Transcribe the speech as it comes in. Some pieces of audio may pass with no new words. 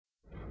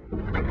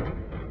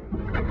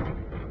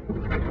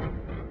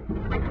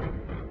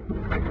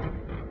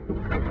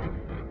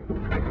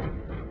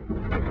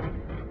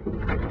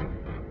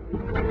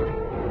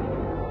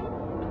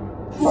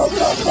I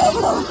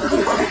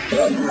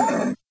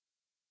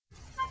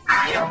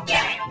don't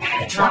get it,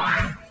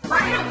 Megatron.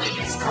 Why don't we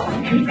just go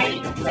and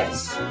invade the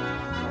place?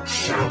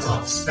 Shut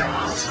up,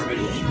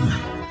 Starscream.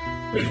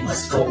 We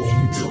must go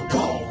into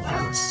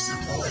Ballroom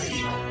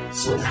simply,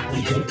 so that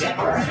we can get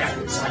our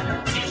hands on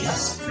a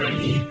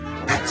PS3,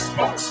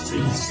 Xbox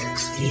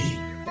 360,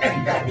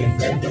 and the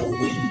Nintendo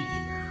Wii.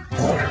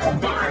 For to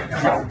combine the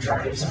hard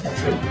drives of the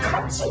three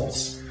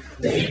consoles,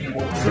 they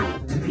will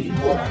prove to be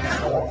more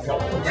powerful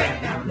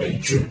than the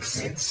Matrix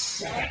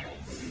itself.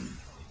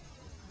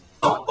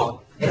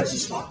 Oh, there's a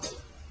spot.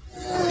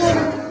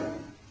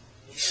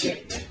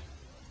 Shit.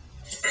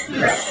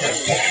 Let's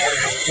just get out of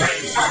this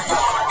place.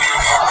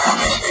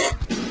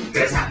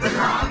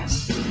 Decepticons!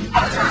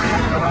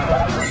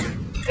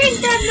 Take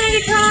that,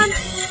 Megatron!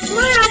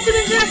 My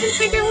Optimus action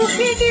figure will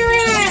kick your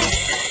ass!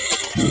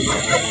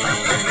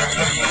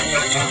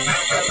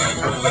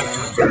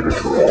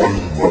 Megatron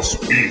must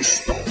be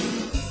stopped.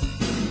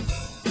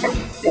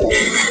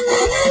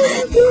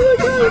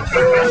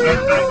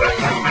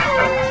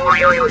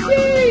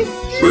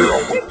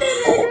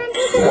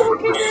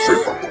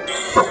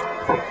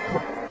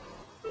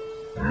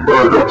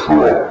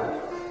 Megatron!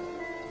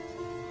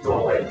 Go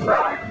away,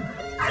 Prime.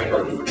 I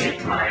know you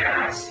kicked my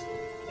ass.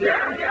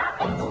 Yeah,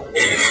 I'm going.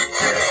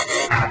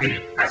 Abby,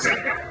 I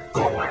said that.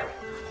 Go away.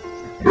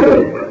 No,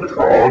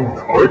 Megatron,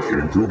 I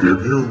came to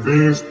give you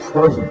these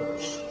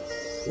presents.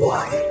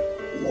 Why,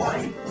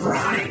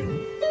 Prime?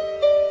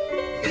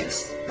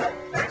 It's the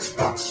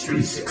Xbox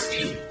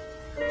 360,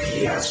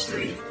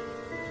 PS3,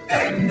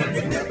 and the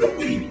Nintendo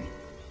Wii.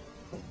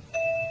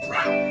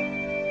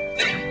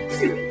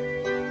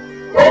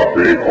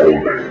 Happy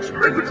holidays,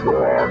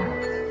 Megatron.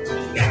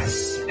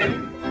 Yes, and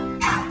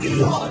happy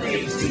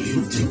holidays to you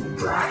too,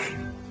 Brian.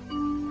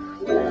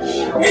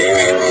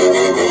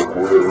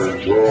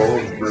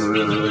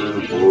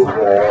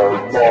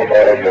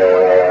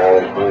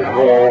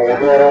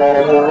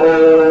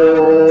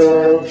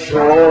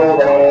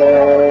 Shut up,